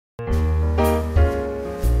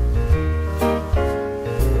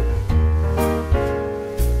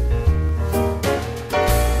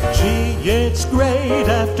late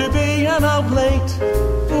after being out late,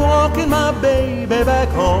 walking my baby back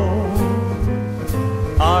home.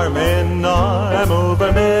 Arm in arm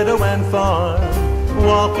over meadow and farm,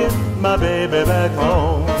 walking my baby back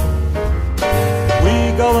home. We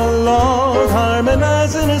go along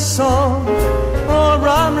harmonizing a song, or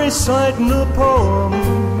I'm reciting a poem.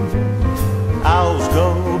 Hours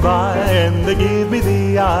go by and they give me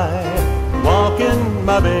the eye, walking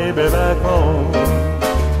my baby back home.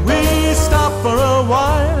 We stop for a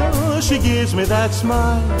while, she gives me that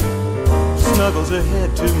smile, snuggles her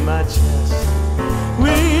head to my chest.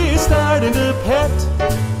 We starting to pet,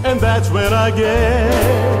 and that's when I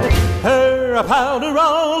get her a powder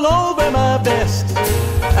all over my vest.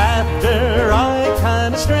 After I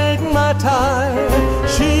kinda straighten my tie,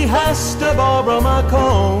 she has to borrow my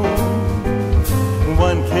comb.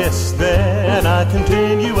 One kiss, then I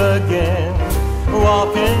continue again,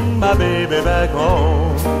 walking my baby back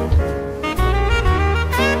home.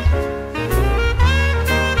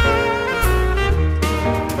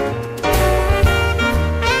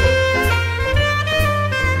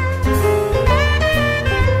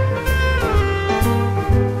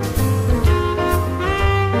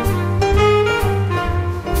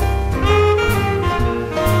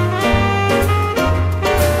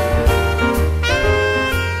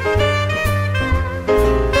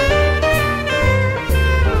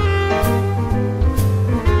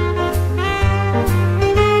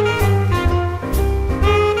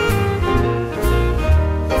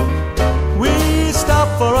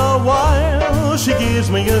 For a while, she gives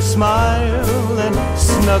me a smile and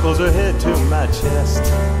snuggles her head to my chest.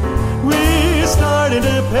 We started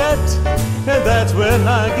to pet, and that's when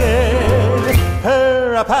I get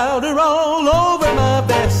her a powder all over my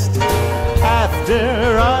vest.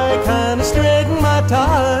 After I kinda straighten my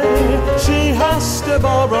tie, she has to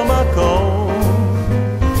borrow my comb.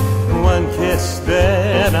 One kiss,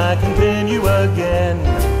 then I continue again,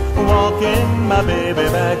 walking my baby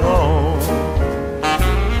back home.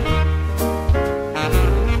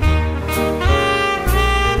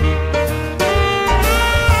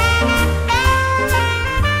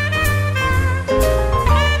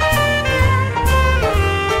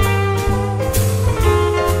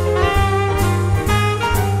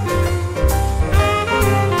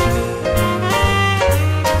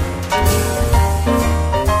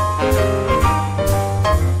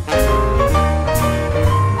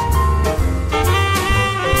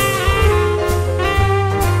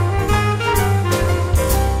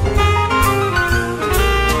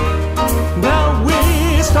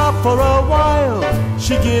 For a while,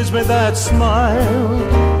 she gives me that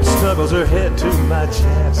smile, snuggles her head to my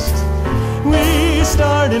chest. We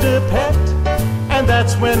started to pet, and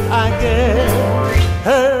that's when I get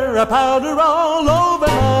her a powder all over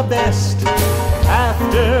my vest.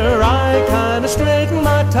 After I kinda straighten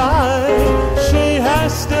my tie, she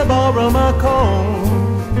has to borrow my comb.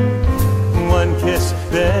 One kiss,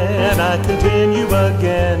 then I continue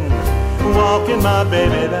again, walking my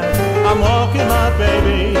baby back. I'm walking my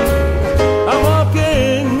baby, I'm walking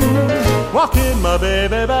my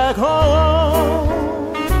baby back home.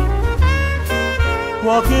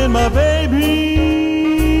 Walking my baby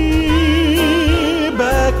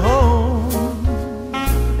back home.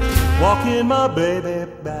 Walking my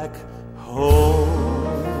baby back home.